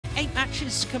8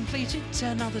 matches completed,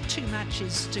 another 2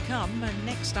 matches to come. And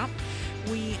next up,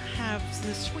 we have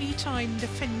the 3-time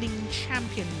defending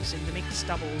champions in the mixed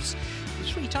doubles, the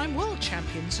 3-time world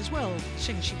champions as well,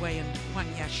 Zheng and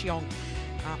Huang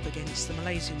up against the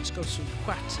Malaysians Goh Soon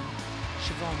Huat and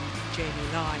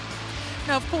Jamie Lai.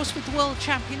 Now, of course, with the world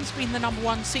champions being the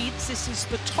 #1 seeds, this is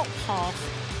the top half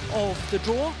of the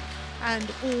draw,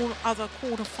 and all other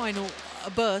quarter-final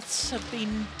berths have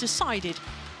been decided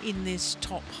in this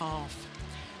top half.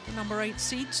 The #8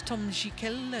 seeds, Tom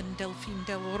Jikel and Delphine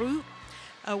Delroux,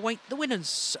 await the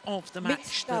winners of the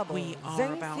match that we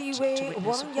are about to witness. Of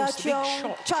course, the big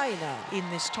shot in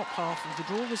this top half of the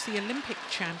draw was the Olympic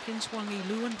champions Wang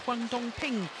Yilu and Huang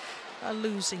Dongping,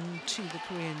 losing to the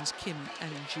Koreans Kim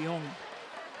and Jeong.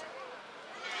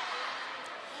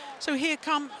 So here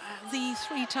come the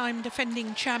 3-time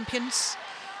defending champions.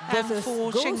 And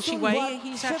for Zheng Qiwei,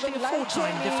 he's actually a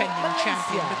 4-time defending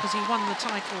champion because he won the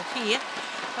title here.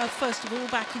 First of all,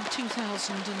 back in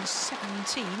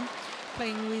 2017,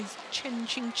 playing with Chen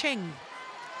Qingcheng.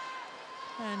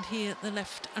 And here the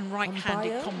left and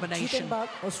right-handed combination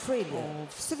of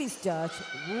Service judge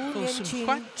Goh Soon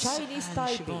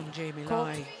Huat and Jamie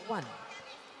Lai.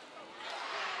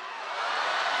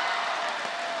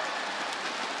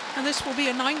 And this will be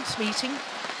a 9th meeting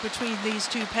between these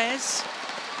two pairs.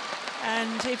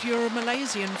 And if you're a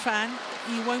Malaysian fan,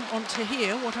 you won't want to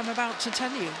hear what I'm about to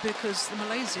tell you, because the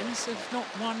Malaysians have not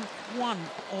won one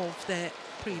of their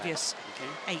previous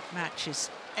 8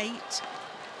 matches. 8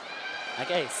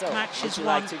 okay, so matches would you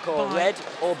won like to call by red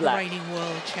or black? The reigning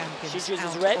world champions. She chooses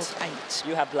out red. of 8.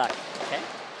 You have black. Okay.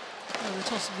 Well, the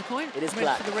toss of the coin. It is red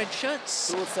black. for the red shirts.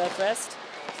 Who will serve first?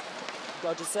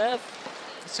 Roger serve.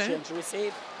 So Zheng to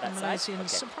receive. the That's Malaysians okay.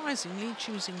 surprisingly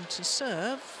choosing to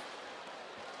serve,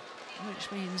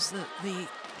 which means that the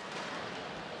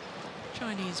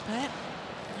Chinese pair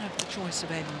have the choice of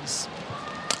ends.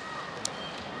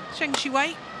 Zheng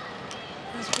Qiwei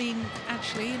has been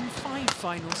actually in 5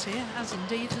 finals here, as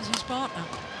indeed has his partner,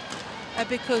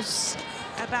 because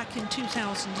back in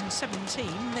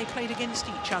 2017 they played against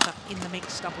each other in the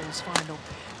mixed doubles final.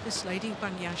 This lady,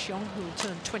 Wang Yaxiong, who will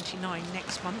turn 29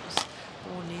 next month,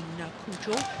 born in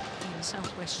Kuzhou in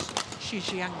southwest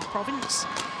Zhejiang province.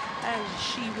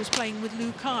 She was playing with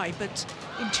Lu Kai, but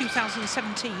in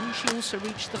 2017 she also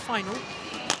reached the final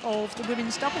of the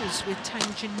women's doubles with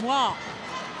Tang Jinhua.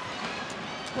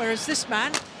 Whereas this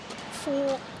man,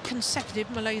 4 consecutive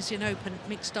Malaysian Open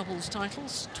mixed doubles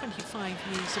titles, 25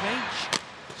 years of age,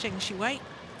 Zheng Qiwei.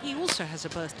 He also has a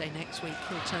birthday next week.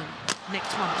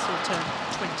 Next month he'll turn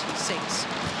 26.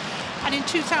 And in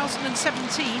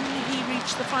 2017 he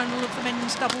reached the final of the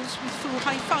men's doubles with Fu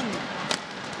Haifeng.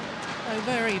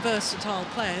 Very versatile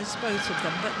players, both of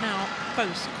them, but now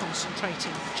both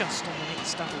concentrating just on the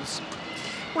mixed doubles.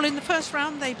 Well, in the first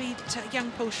round they beat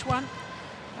Yang Po Xuan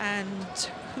and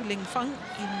Hu Lingfeng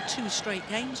in 2 straight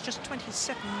games, just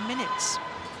 27 minutes.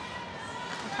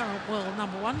 The current world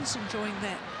 #1s enjoying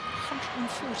their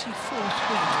 144th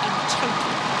week in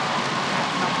total at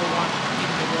 #1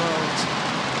 in the world.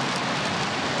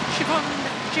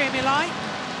 Jamie Lai,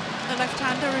 the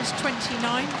left-hander, is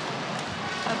 29,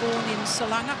 born in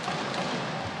Selangor,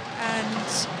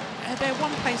 and they're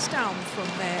 1 place down from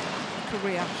their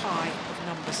career high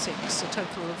of #6, a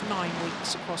total of 9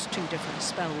 weeks across 2 different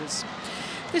spells.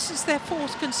 This is their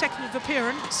 4th consecutive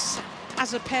appearance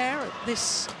as a pair at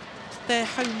their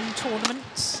home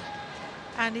tournament,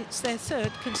 and it's their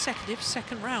 3rd consecutive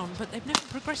second round, but they've never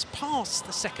progressed past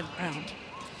the second round.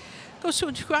 Goh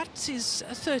Soon Huat is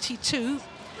 32,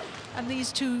 and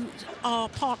these two are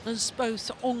partners both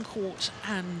on court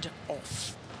and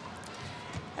off.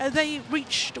 They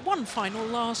reached 1 final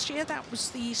last year. That was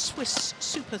the Swiss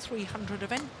Super 300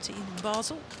 event in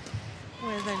Basel,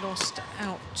 where they lost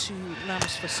out to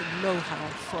Lamsfoss and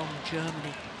Lohau from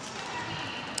Germany.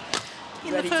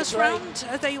 In the first round,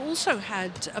 they also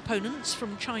had opponents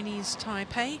from Chinese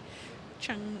Taipei,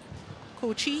 Chang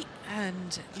Ko-chi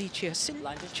and Li Chia-Chen.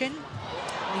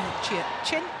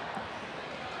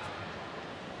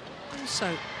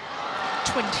 Also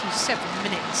 27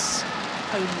 minutes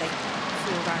only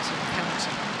for that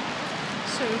encounter.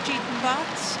 So Jeetan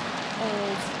Bhatt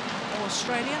of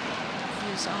Australia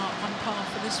is our umpire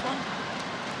for this one,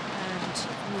 and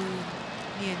Wu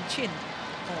Nianqin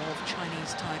of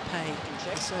Chinese Taipei,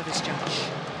 the service judge.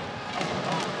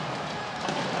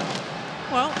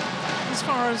 Well, as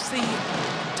far as the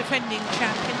defending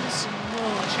champions and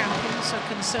world champions are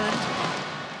concerned,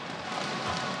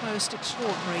 most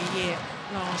extraordinary year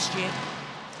last year.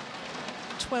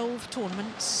 12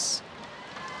 tournaments,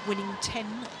 winning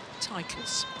 10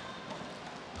 titles.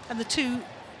 And the 2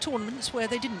 tournaments where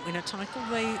they didn't win a title.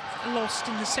 They lost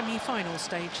in the semi-final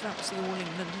stage. That was the All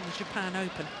England and the Japan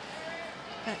Open.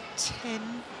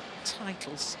 10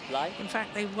 titles. Live. In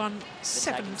fact, they won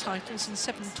 7 titles in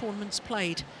 7 tournaments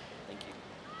played. Thank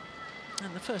you.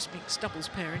 And the first mixed doubles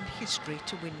pair in history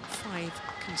to win 5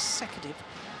 consecutive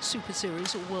Super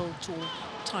Series or World Tour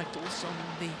titles on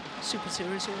the Super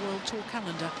Series or World Tour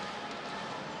calendar.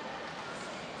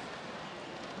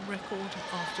 Record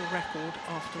after record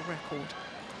after record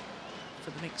for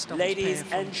the mixed doubles Ladies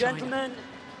pair and China. gentlemen,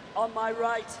 on my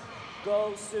right,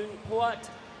 Go Soon Huat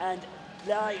and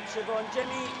Lai Chivon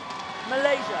Jimmy,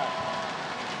 Malaysia.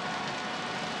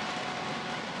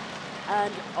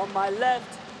 And on my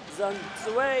left, Zheng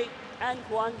Zui and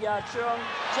Huang Yaqiong,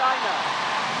 China.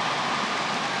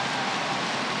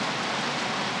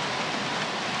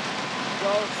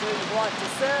 Go Soon Huat to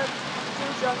serve, Zhu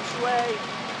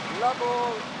Zheng love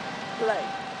all, play.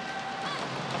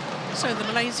 So the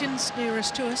Malaysians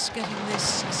nearest to us getting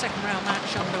this second round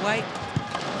match underway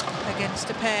against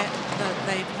a pair that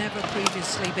they've never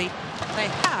previously beaten. They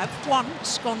have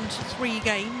once gone to 3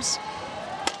 games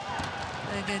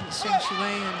against Zheng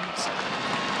Zui and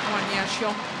Huang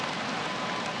Yaqiong,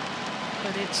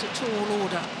 but it's a tall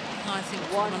order, I think,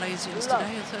 for the Malaysians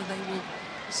today, so they will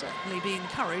certainly be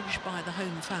encouraged by the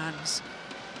home fans.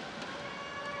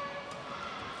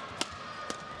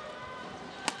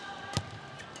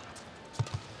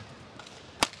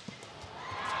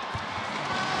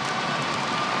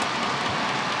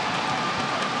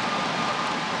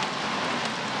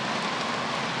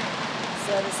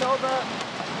 Service over,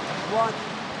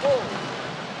 1-all.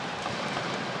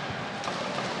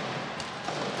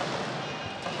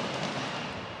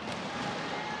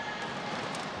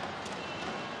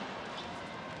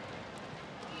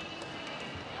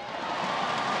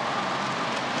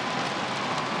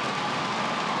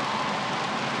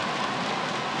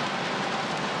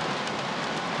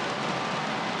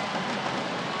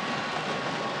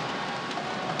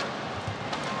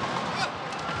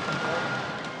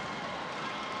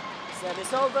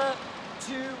 Service over,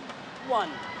 2-1.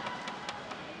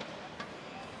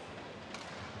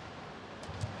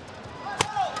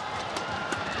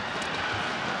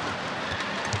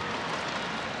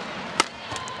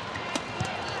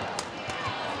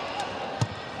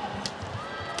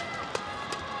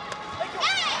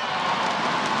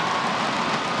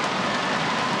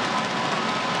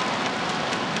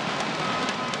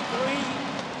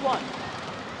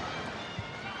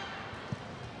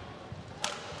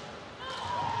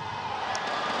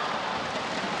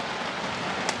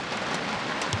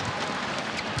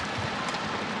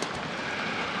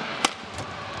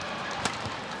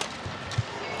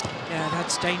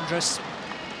 That's dangerous.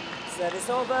 Service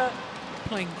over.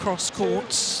 Playing cross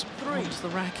courts onto the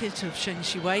racket of Zheng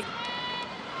Zui.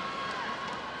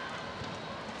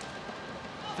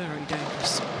 Very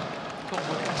dangerous. Got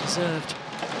what it deserved.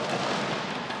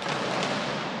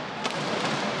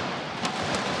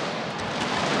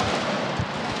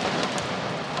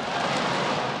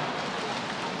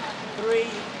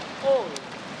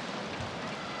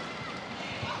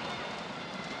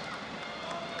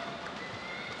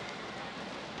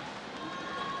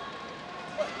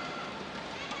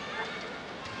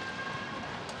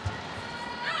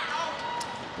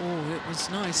 Oh, it was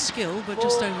nice skill, but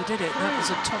just overdid it. That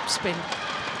was a top spin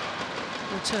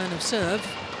return of serve.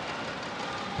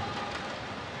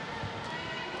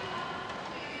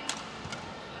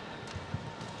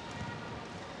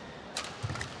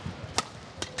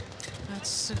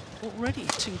 That's already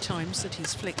 2 times that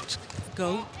he's flicked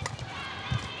go.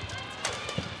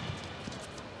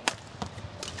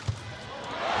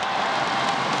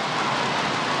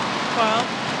 Well,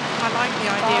 I like the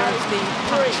idea of the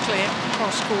punch clear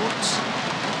cross courts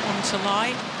onto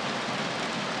line,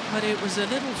 but it was a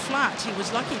little flat. He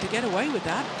was lucky to get away with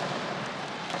that.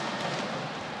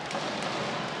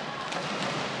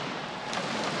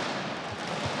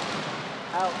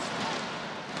 Out.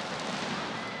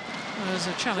 There's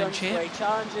a challenge here. Great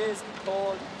challenges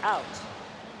called out.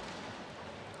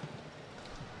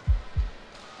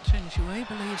 Zheng Zui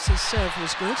believes his serve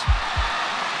was good.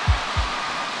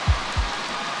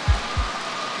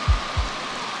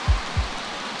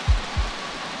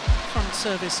 Front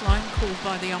service line called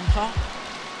by the umpire.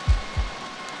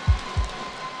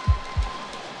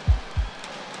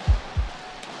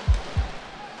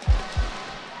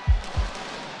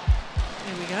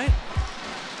 Here we go.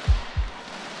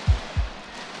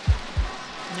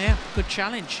 Yeah, good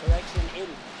challenge. Correction in.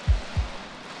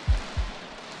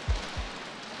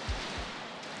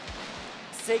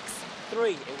 Six,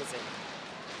 3, it was in.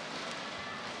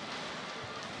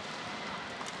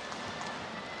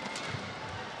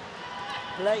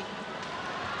 Play.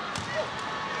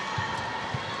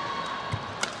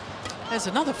 There's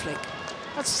another flick.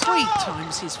 That's 3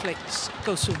 times his flicks.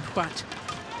 Go Soon Huat.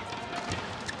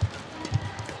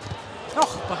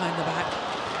 Oh, behind the back.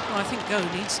 Well, I think Go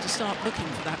needs to start looking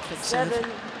for that flick serve.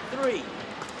 7-3.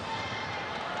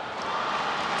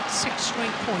 6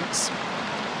 straight points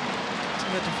to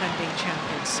the defending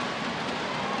champions.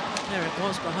 There it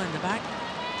was behind the back.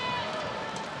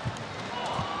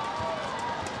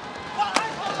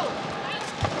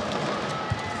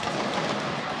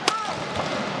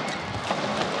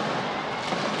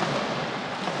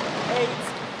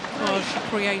 Well, she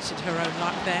created her own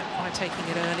luck there by taking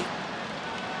it early.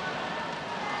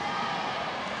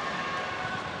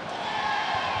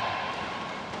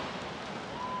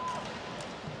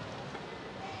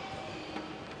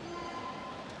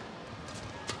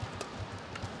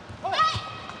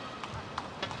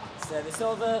 Service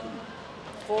over.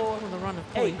 4. Well, the run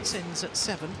of points ends at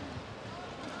 7.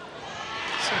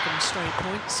 7 straight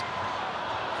points.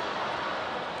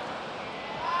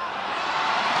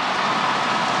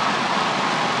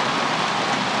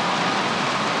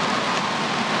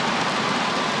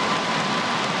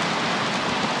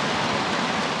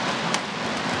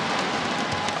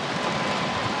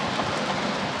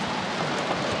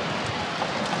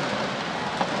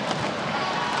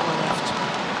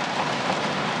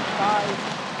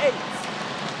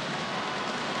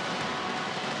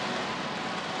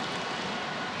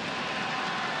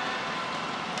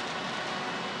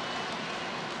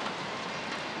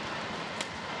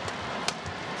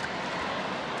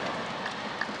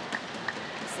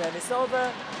 Service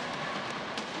over.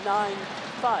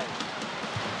 9-5.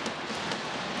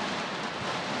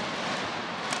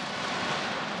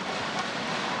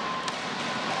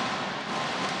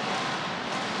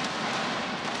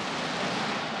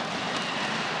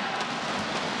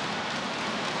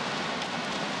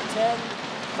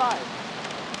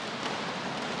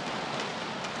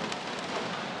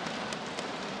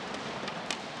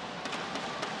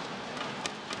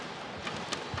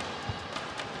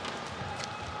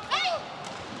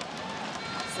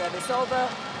 Service over.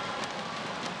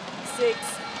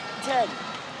 6-10.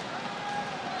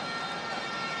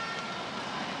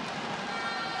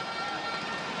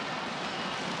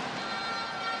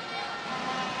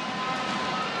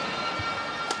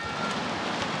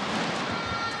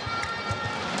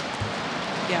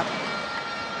 Yep.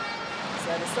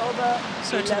 Service over.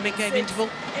 So to the mid-game interval.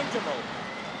 Interval.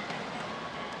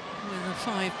 With a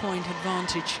 5-point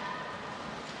advantage.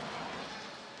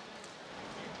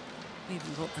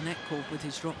 Even got the net caught with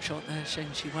his drop shot there,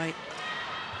 Zheng Shiwei.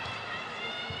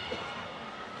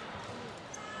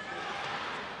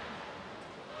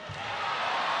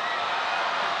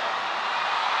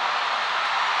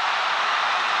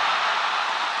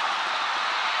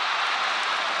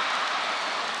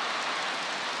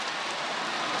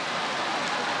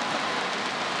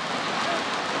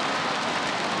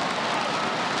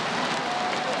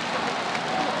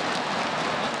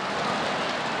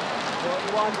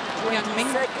 Young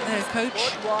Ming, their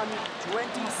coach, not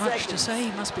much to say,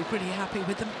 he must be pretty happy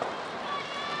with them.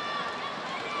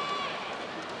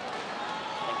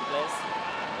 Thank you, Liz.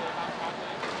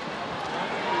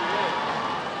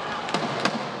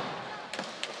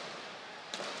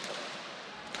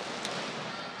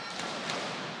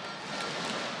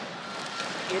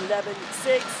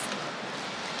 (11-6).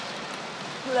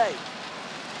 Play.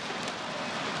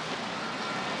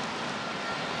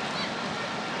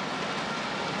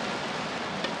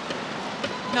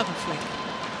 Another flick.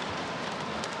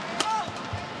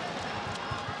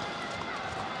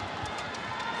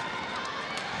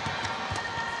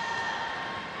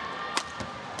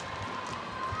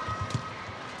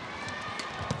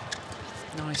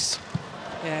 Nice.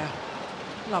 Yeah.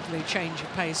 Lovely change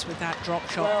of pace with that drop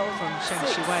shot from Zheng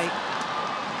Shiwei.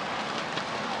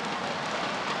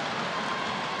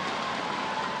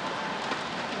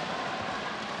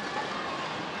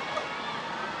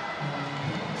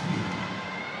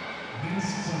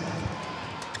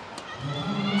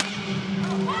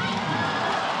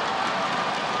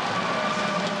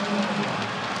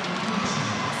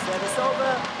 Service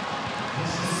over.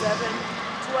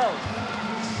 7-12.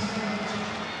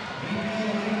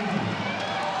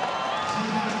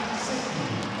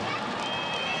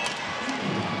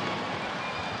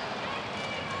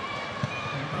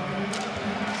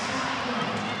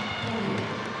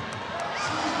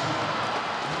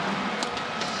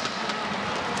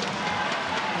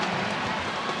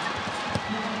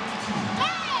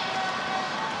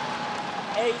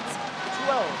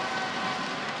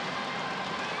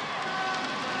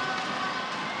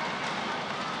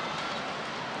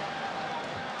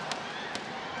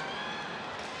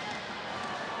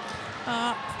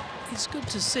 It's good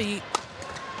to see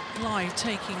Lai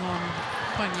taking on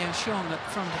Huang at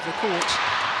front of the court.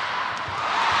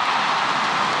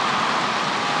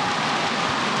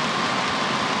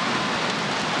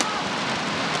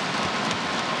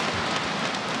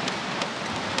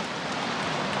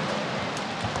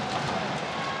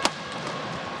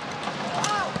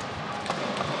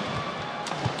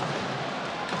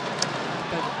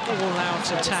 But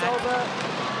all-out attack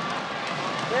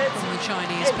from the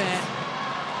Chinese pair.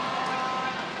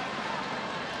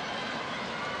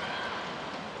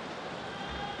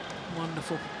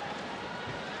 Wonderful.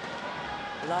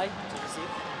 Lai to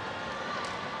receive.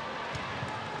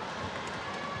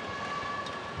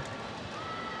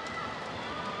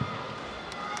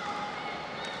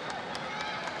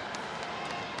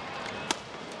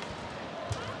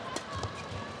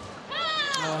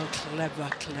 Oh, clever,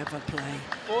 clever play.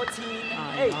 14-8.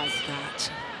 I like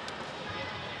that.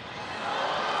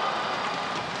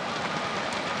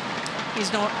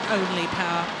 He's not only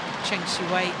power, Zheng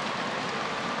Siwei.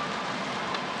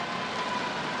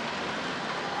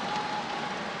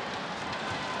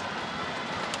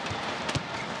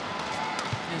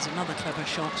 There's another clever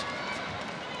shot.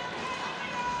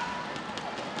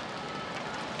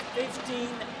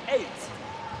 15-8.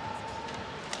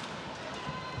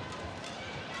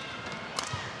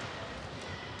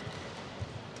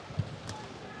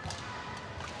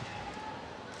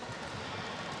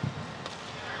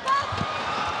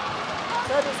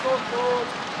 Service fault called.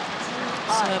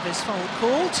 Service fault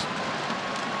called.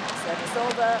 Service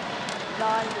over.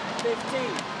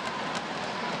 9-15.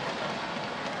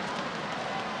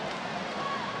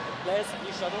 Players,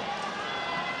 new shuttle.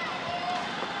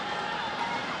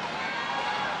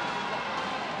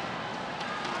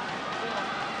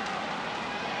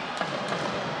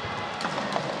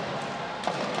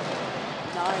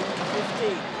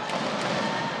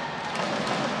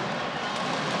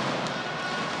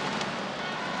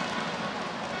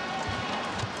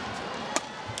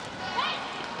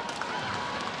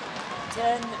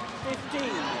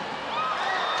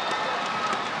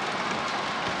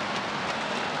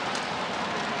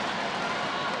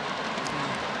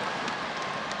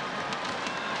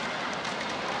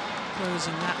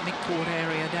 Closing that midcourt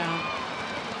area down.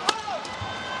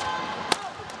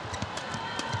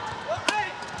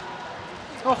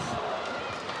 Oh,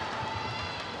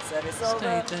 Service over.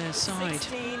 stayed their side.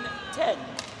 16-10.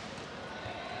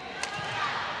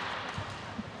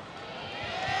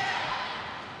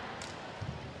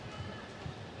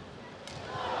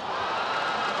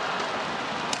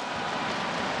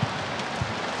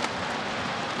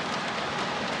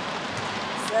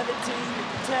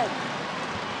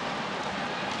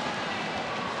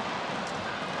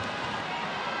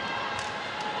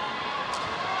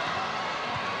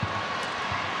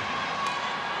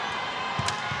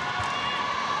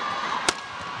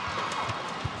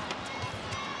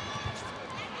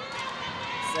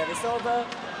 Service over,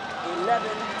 11-17.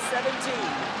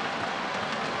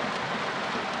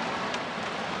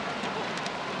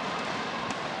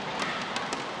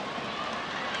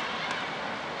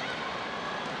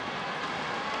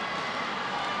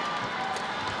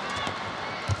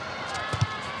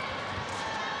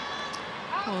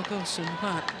 Well, Gos and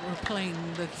Huat were playing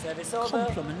the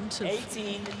complement of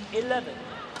 18-11.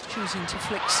 choosing to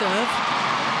flick serve.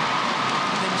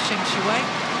 And then Zheng Siwei.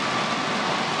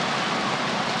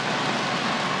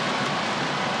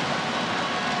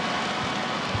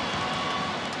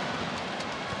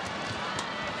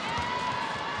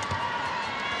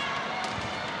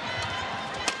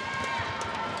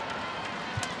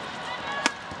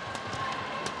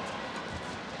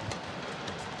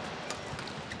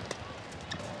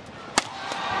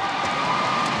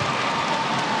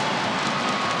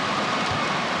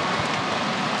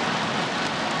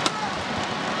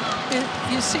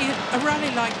 You see, a rally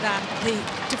like that, the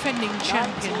defending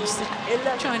champions, the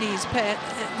Chinese pair,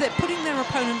 they're putting their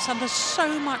opponents under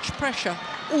so much pressure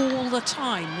all the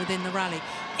time within the rally.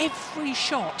 Every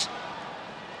shot.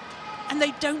 And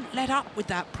they don't let up with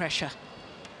that pressure.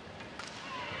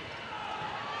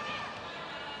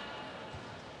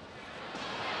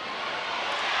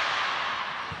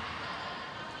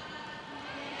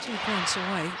 Two points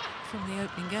away from the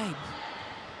opening game.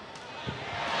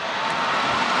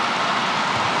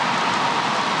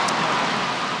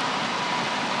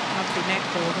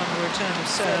 Netball on the return of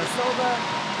serve. Service over,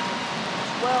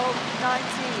 12-19.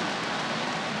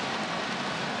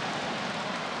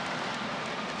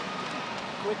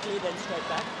 Quickly, then straight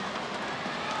back.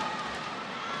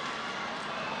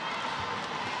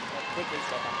 Quickly,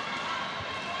 straight back.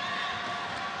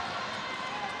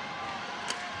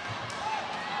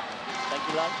 Thank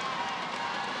you, Lai.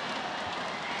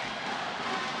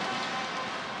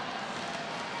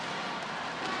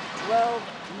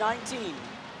 12-19.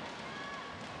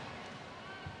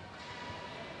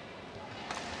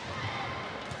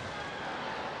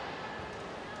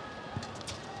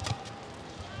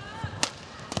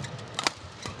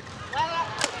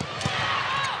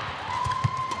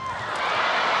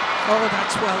 Oh,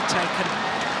 that's well taken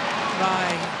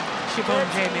by Zheng. 19.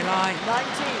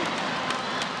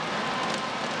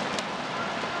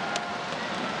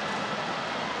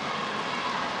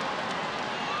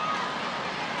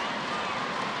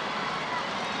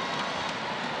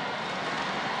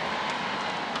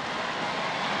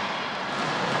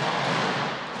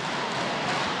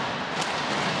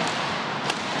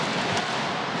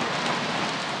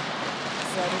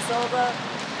 Service over.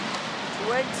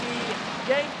 20.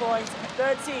 Game point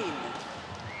 13.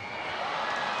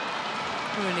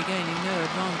 Really gaining no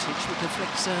advantage with the flick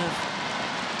serve.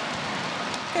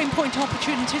 Game point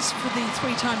opportunities for the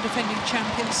three-time defending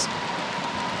champions.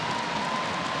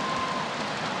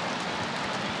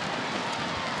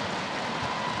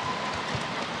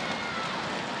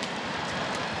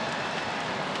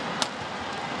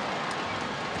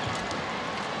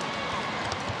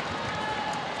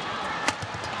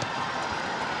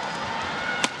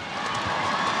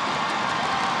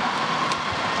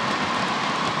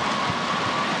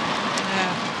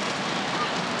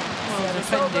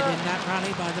 Defended in that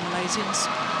rally by the Malaysians.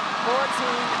 14-20.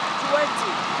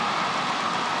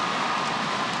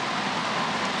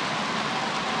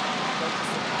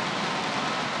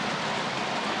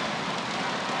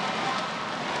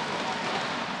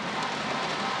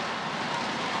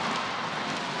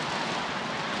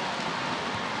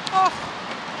 Oh!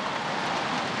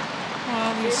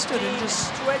 Well, he stood and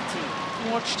just 20.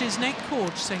 watched his neck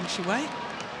cord, Zheng Shuwei.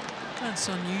 That's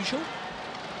unusual.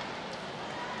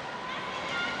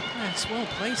 That's well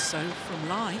placed, though, from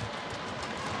Lai.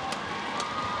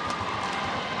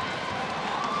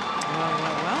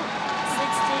 Well.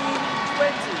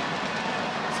 16-20.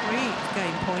 3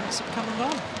 game points have come and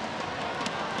gone.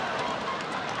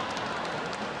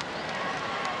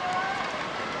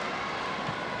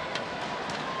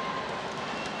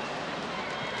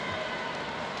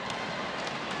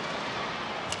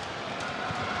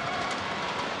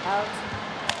 Out.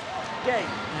 Game.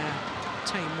 Yeah.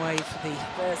 Tame way for the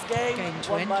First game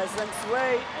to won end. by Zheng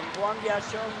Shuwei and Huang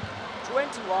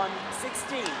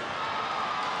 21-16.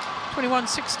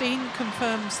 21-16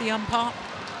 confirms the umpire.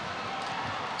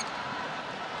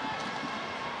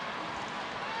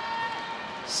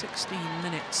 "16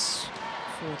 minutes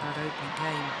for that opening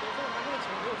game."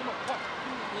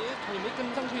 你没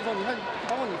跟上去的时候，你看，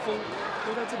包括你风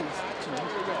都在这里转，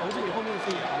而且你后面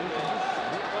飞跑，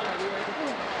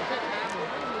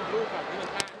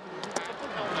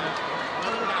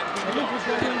前面不是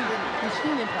你轻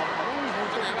点跑到那头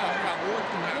就跑，你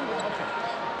那个好跑，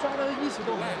抓的意识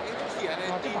都很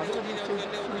好，就把这个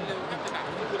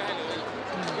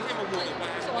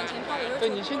就往前跑，对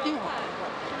你先盯好。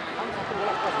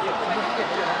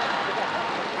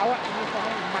好啊，你放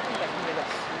你慢一点，那个，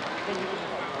跟你。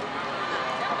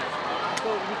 都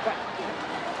一块，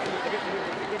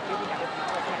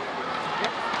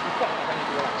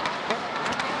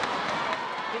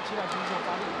别起来，轻松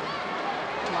发力，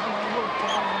拿又抓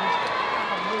你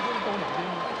又动脑筋，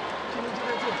今天就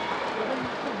在这，我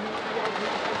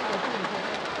跟你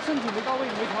身体没到位，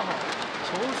没调好，球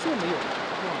速没有，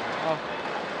啊。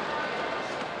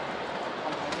安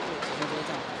排这个只能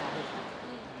这样发挥。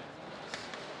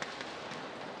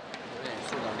有点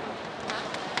速度。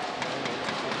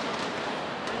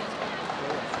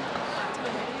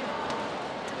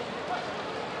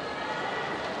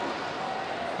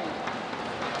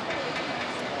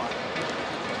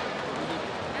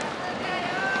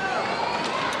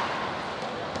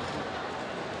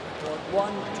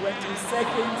 20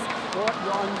 seconds. Court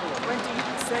 20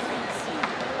 seconds.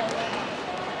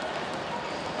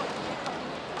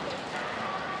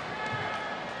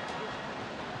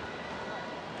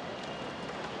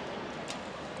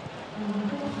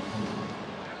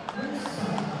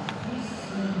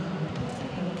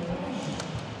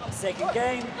 Second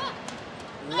game.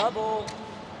 Level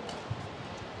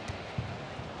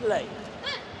play.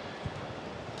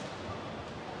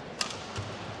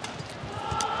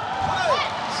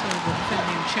 So the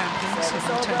defending champions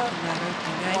have taken that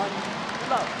opening game.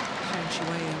 Zheng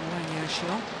Shuwei and Wang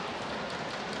Yaoxiong.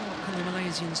 What can the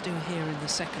Malaysians do here in the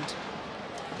second?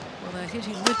 Well, they're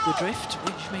hitting with the drift,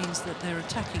 which means that their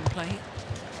attacking play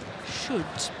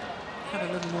should have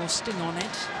a little more sting on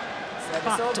it.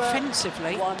 But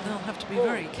defensively, they'll have to be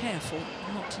very careful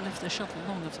not to lift the shuttle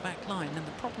long of the back line. And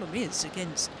the problem is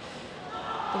against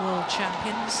the world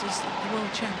champions is that the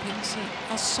world champions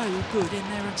are so good in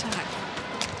their attack.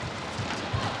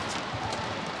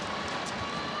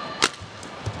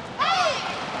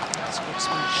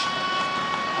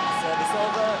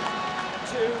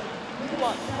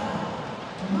 2-1.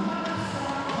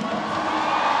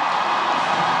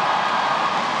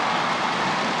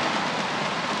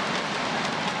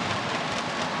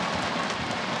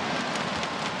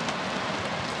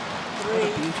 What a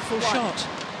beautiful shot.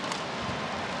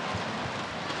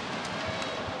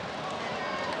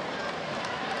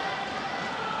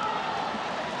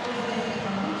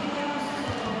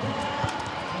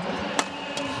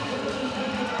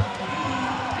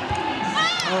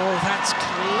 Oh, that's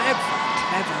clever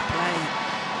play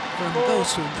from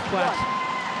Huang.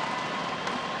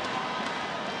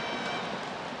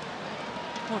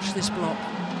 Watch this block,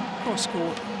 cross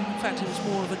court. In fact, it was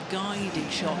more of a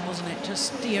guided shot, wasn't it?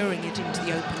 Just steering it into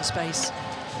the open space.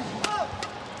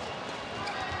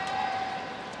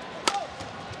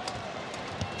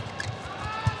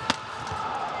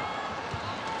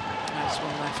 That's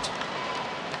well left.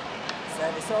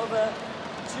 Service over,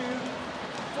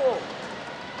 2-4.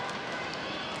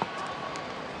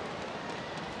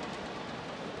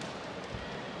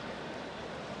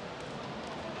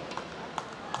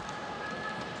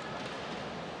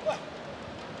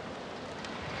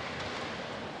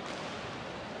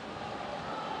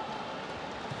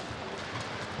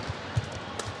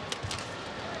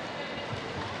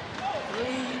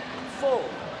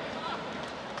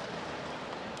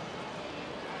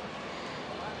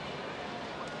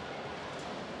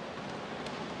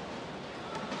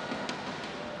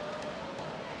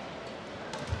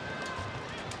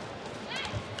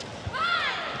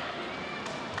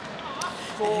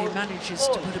 He manages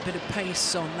to put a bit of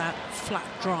pace on that flat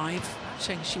drive,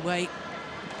 Zheng Xiwei.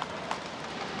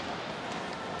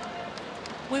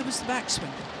 Where was the backswing?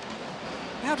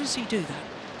 How does he do that?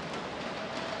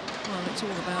 Well, it's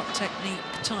all about technique,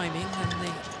 timing, and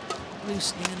the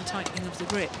loosening and tightening of the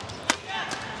grip.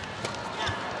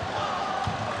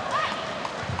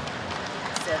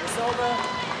 Service over,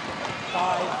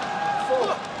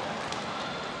 5-4.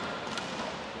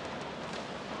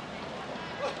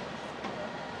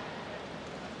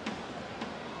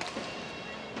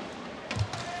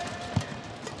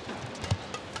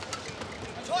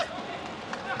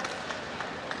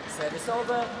 Service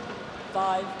over,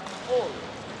 5-all.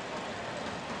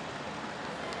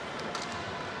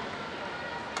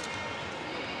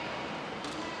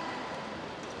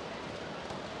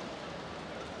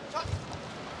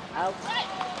 Out.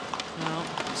 Well,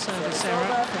 service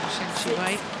error from Zheng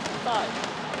Xiwei. 5.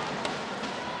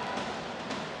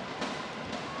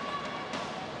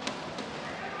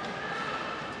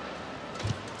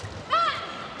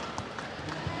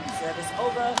 Service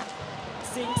over,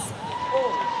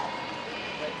 6-all.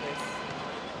 Right, please.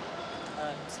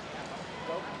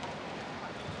 Go.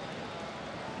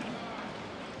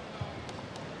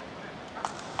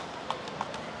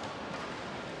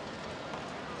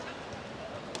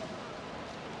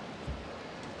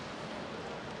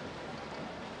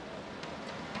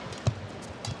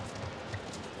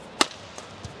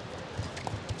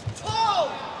 Oh!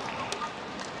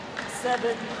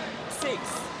 7-6.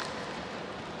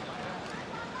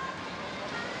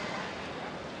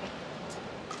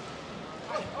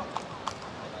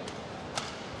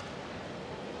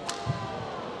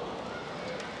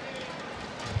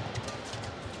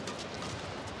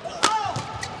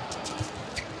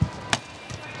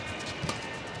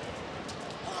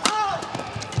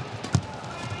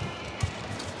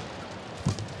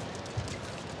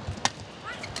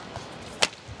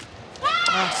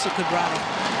 That's a good rally.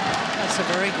 That's a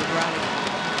very good rally.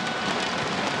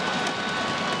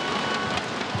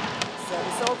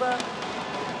 Service over,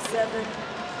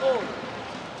 7-all.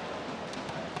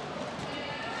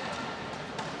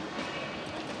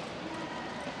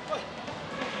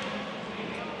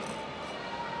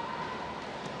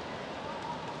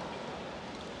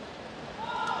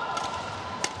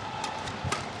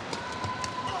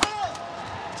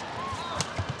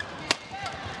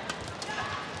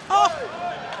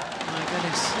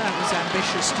 That was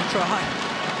ambitious to try.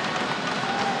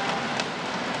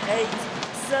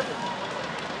 8-7.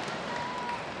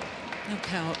 Look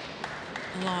how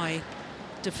Lai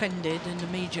defended and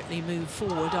immediately moved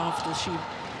forward after she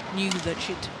knew that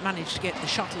she'd managed to get the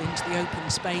shuttle into the open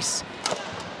space.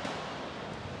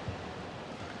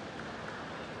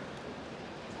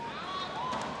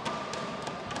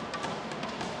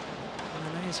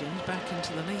 Malaysians back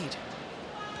into the lead.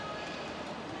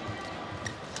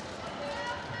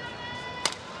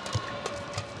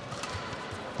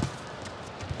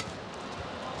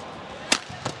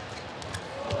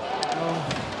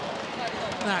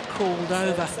 That crawled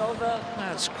over.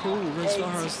 That's cruel as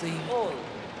far as the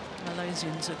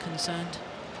Malaysians are concerned.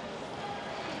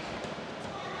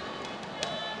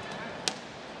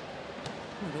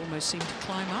 It almost seemed to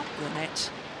climb up the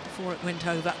net before it went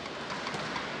over.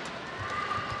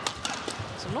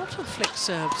 There's a lot of flick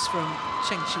serves from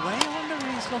Zheng. I wonder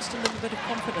if he's lost a little bit of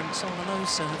confidence on the low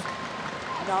serve.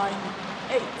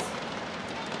 9-8.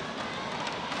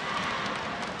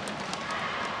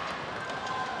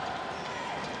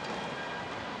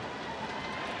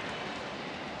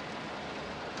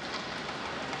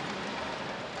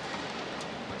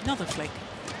 Another flick.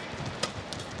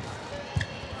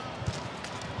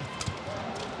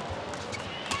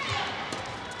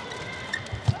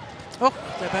 Oh,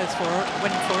 they both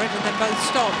went for it and then both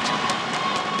stopped.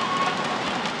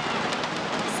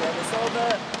 Service over,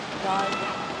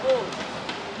 9-all.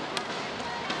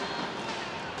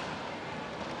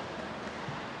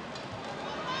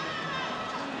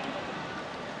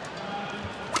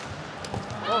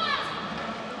 Oh.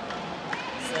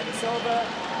 Service over,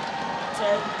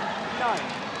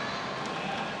 10-9.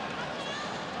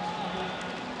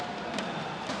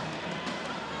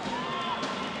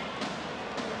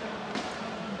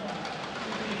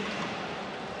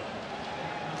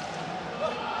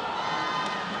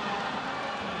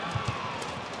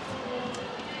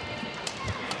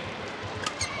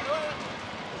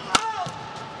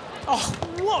 Oh,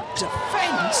 what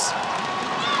defence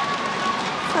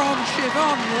from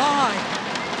Siobhan Lai.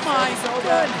 My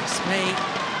goodness me.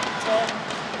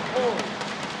 10-all.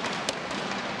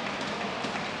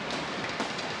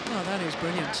 Oh, that is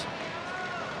brilliant.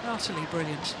 Utterly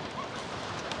brilliant.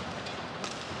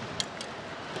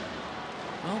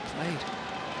 Well played.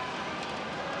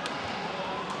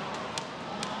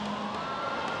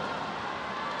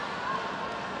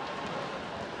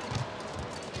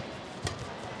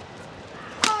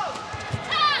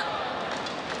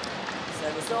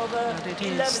 And it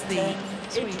is the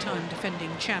three-time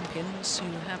defending champions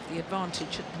who have the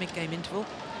advantage at the mid-game interval,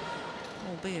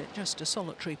 albeit just a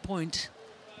solitary point.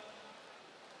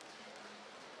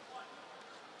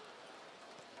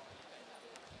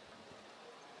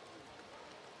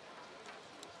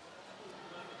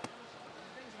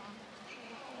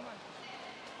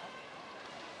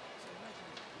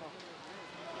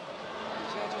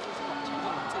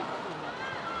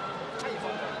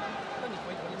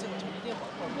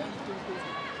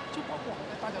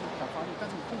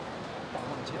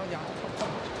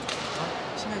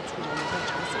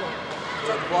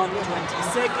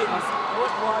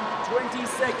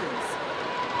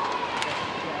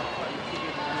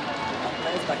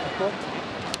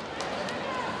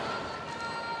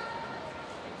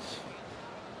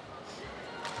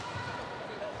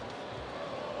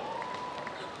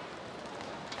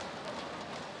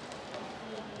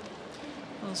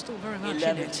 Well, still very much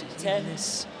in it in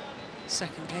this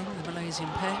second game, the Malaysian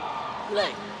pair.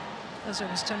 Play. As I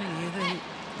was telling you,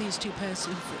 these two pairs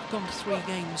have gone to 3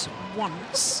 games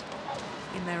once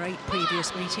in their 8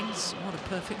 previous meetings. What a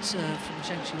perfect serve from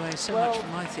Zheng. So much for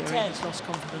my theory, he's lost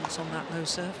confidence on that low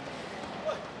serve.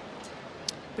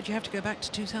 But you have to go back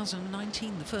to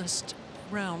 2019, the first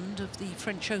round of the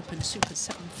French Open Super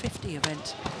 750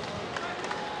 event.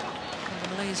 And the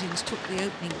Malaysians took the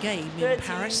opening game in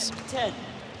Paris. 10.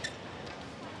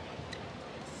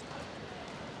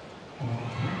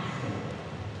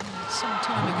 Some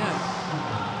time ago.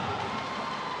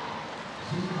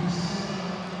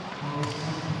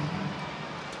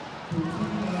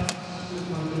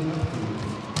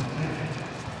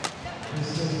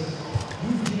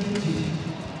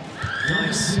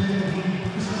 Nice.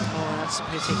 Oh, that's a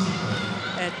pity.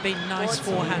 It'd been nice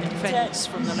forehand defence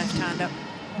from the left-hander.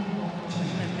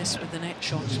 And missed with the net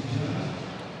shot.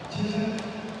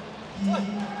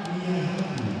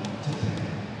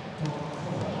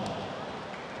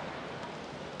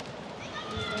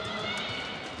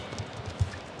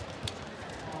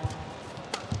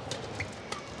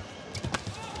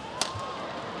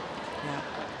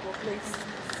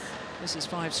 This is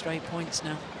 5 straight points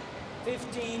now.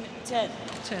 15-10.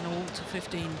 10 all to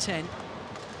 15-10.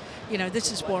 You know,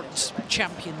 this is what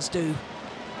champions do. You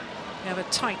have a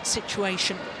tight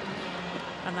situation,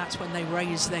 and that's when they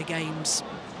raise their games.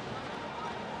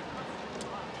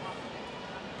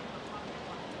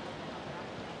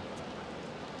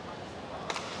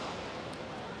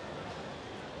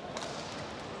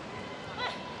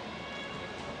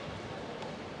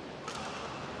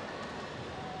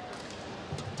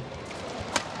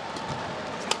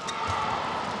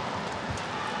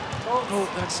 Oh,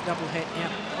 that's a double hit,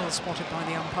 yeah. Well spotted by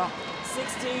the umpire.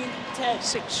 16-10.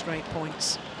 6 straight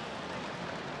points.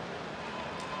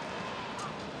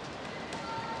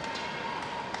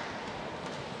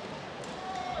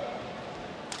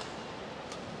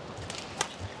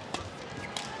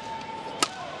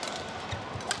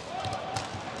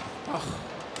 Oh,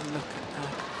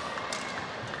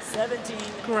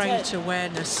 Great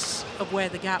awareness of where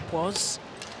the gap was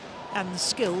and the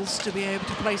skills to be able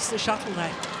to place the shuttle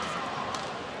there.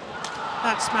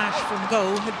 That smash from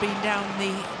goal had been down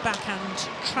the backhand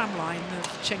tram line of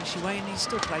Zheng Xiwei, and he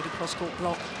still played a cross-court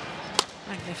block.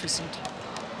 Magnificent.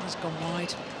 Has gone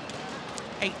wide.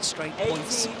 8 straight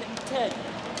points. 18-10.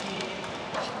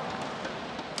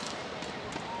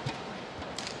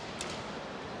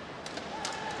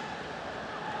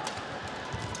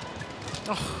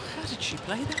 Oh, how did she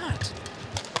play that?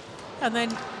 And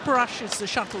then brushes the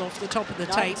shuttle off the top of the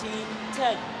tape.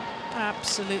 19-10.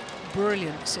 Absolute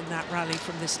brilliance in that rally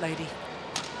from this lady,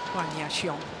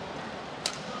 Huang.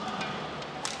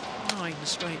 9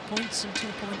 straight points and 2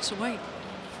 points away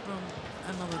from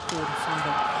another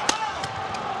quarter-final.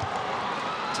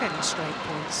 10 straight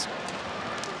points.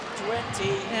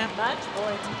 20, match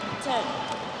point 10.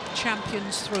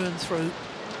 Champions through and through,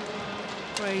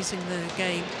 raising the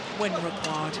game when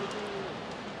required.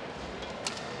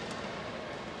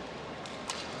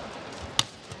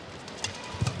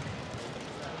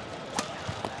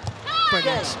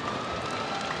 Brilliant.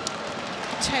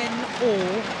 10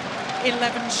 all,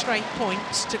 11 straight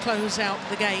points to close out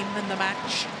the game and the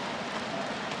match.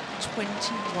 21-10.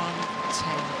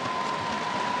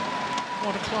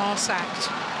 What a class act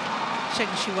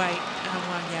Zheng Xiwei and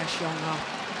Huang are.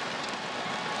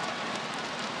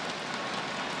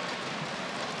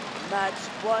 Match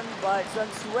won by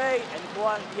Zheng Xiwei and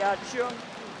Huang Yaqiong,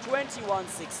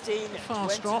 21-16,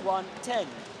 Fast drop 21-10.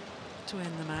 to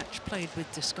end the match, played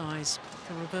with disguise.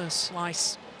 The reverse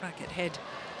slice, racket head,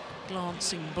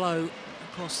 glancing blow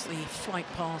across the flight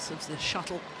path of the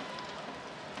shuttle.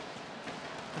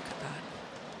 Look at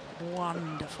that.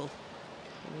 Wonderful,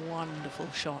 wonderful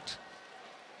shot.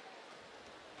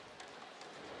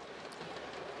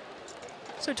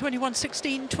 So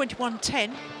 21-16,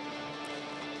 21-10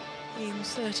 in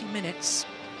 30 minutes.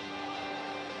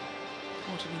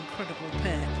 What an incredible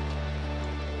pair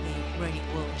the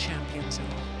reigning world champions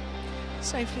are.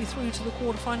 Safely through to the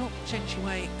quarterfinal, Zheng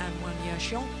Xiwei and Huang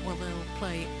Yaqiong, well, they'll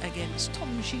play against Tom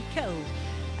Jikel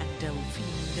and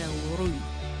Delphine Delroux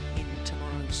in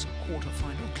tomorrow's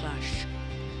quarterfinal clash.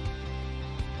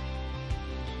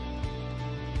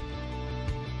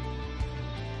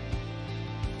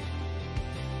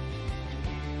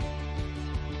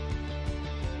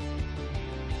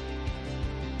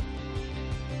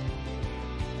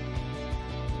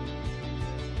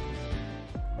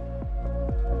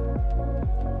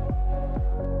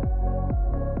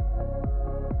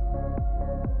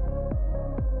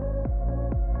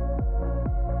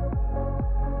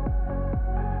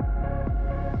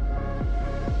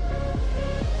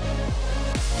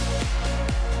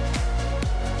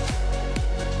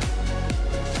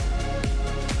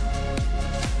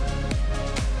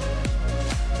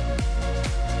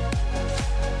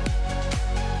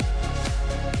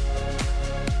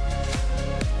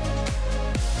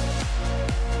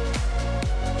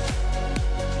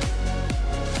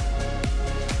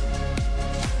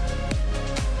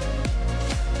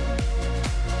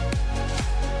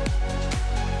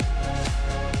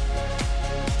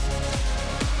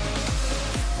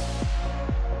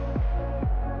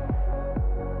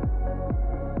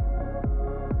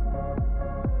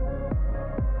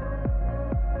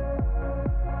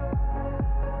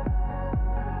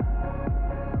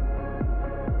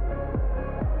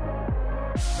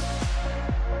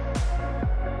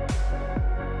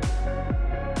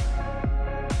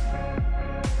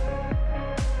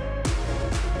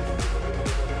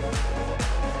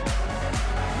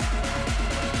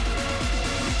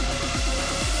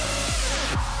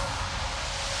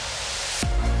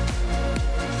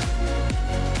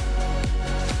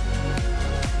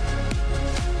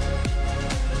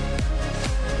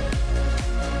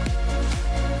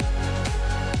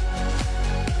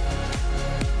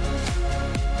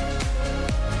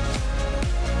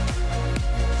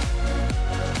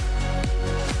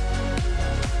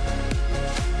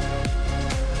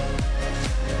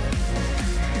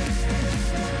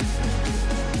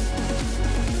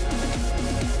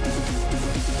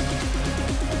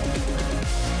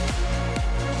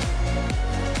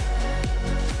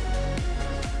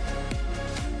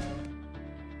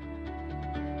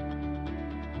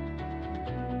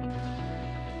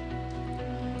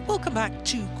 Welcome back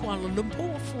to Kuala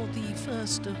Lumpur for the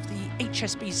first of the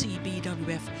HSBC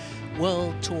BWF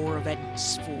World Tour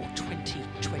events for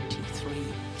 2023.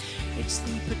 It's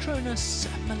the PETRONAS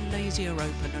Malaysia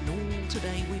Open, and all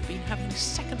today we've been having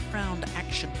second round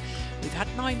action. We've had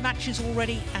 9 matches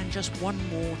already and just 1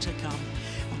 more to come.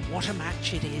 And what a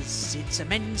match it is. It's a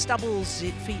men's doubles.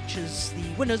 It features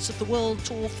the winners of the World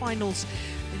Tour finals,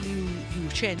 Liu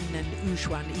Chen and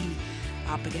Huang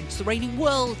up against the reigning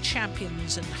world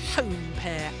champions and home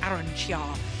pair Aaron Chia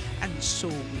and So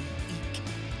Wee-ik.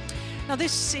 Now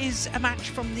this is a match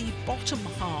from the bottom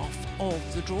half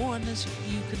of the draw, and as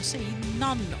you can see,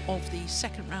 none of the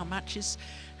second round matches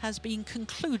has been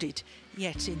concluded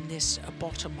yet in this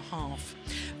bottom half.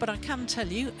 But I can tell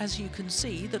you, as you can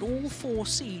see, that all 4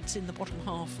 seeds in the bottom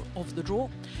half of the draw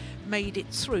made it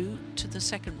through to the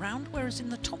second round, whereas in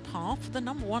the top half, the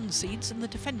number 1 seeds and the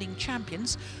defending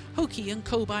champions, Hoki and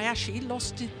Kobayashi,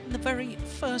 lost in the very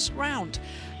first round.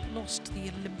 Lost to the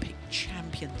Olympic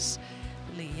champions,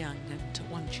 Li Yang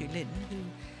and Wang Qilin,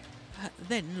 who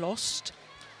then lost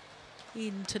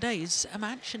in today's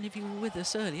match, and if you were with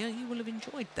us earlier, you will have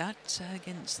enjoyed that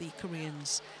against the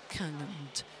Koreans Kang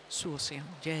and Suo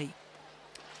Seung-jae.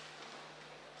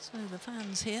 So the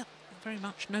fans here very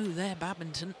much know their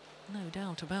badminton, no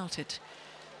doubt about it,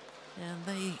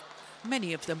 and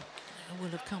many of them will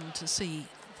have come to see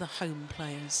the home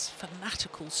players.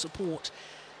 Fanatical support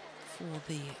for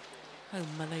the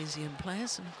home Malaysian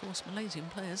players, and of course Malaysian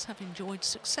players have enjoyed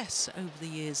success over the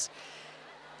years,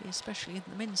 especially in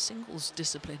the men's singles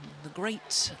discipline. The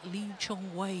great Lee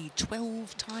Chong-wei,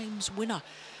 12 times winner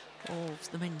of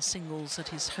the men's singles at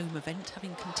his home event,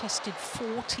 having contested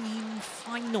 14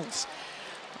 finals.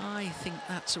 I think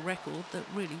that's a record that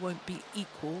really won't be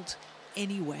equalled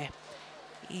anywhere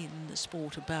in the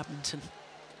sport of badminton.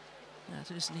 That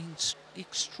is an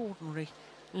extraordinary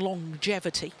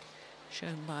longevity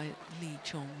shown by Lee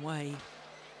Chong-wei.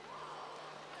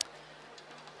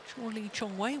 Sure, Lee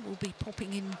Chong-wei will be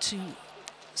popping in to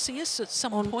see us at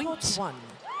some point.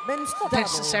 Not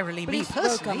necessarily me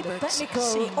personally, but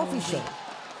seeing all the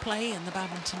play and the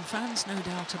badminton fans, no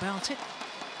doubt about it.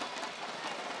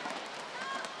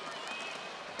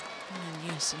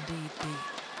 And yes, indeed,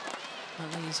 the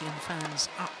Malaysian fans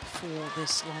up for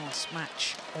this last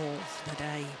match of the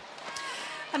day.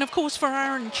 And of course, for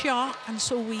Aaron Chia and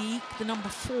So Wee-ik, the number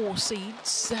 4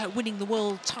 seeds, winning the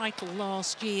world title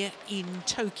last year in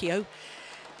Tokyo.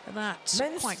 That's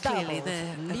quite clearly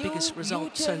their biggest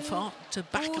result so far, to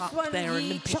back up their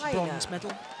Olympic bronze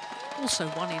medal,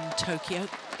 also won in Tokyo.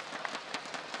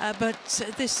 But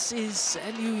this is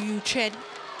Liu Chen,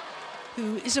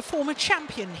 who is a former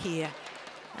champion here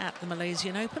at the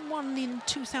Malaysian Open, won in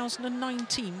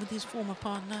 2019 with his former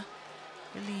partner,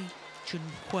 Lee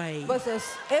Junhui. Versus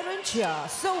Aaron Chia,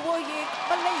 So Wee-ik,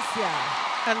 Malaysia.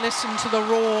 And listen to the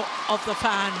roar of the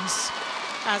fans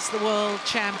as the world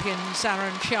champions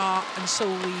Aaron Chia and So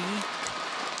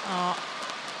Wee-ik are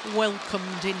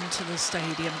welcomed into the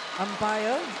stadium.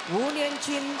 Umpire Wu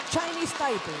Nianqin, Chinese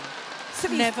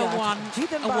Taipei. Never won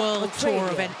a World Tour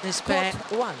event, this pair.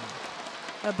 One.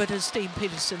 But as Steve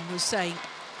Peterson was saying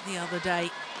the other day,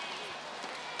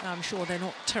 I'm sure they're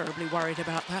not terribly worried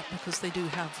about that, because they do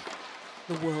have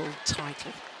the world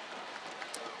title.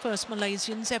 First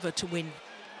Malaysians ever to win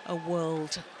a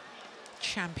World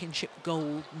Championship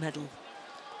gold medal.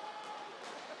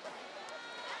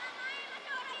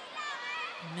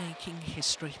 Making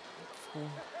history for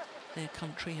their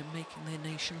country and making their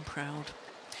nation proud.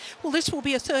 Well, this will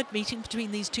be a third meeting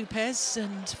between these two pairs,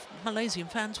 and Malaysian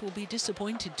fans will be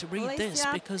disappointed to read this,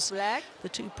 because the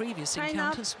 2 previous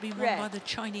encounters have been won by the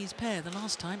Chinese pair. The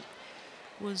last time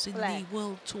was in the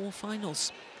World Tour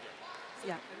finals.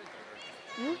 Yeah.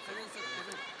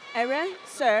 Aaron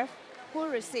serve, who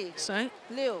receives? So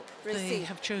Liu they receive.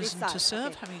 have chosen to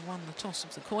serve, having won the toss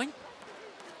of the coin.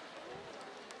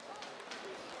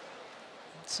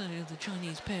 So the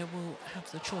Chinese pair will have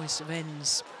the choice of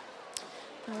ends.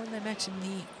 When they met in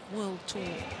the World Tour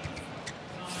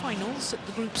finals at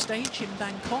the group stage in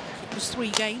Bangkok, it was 3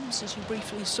 games, as you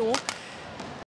briefly saw.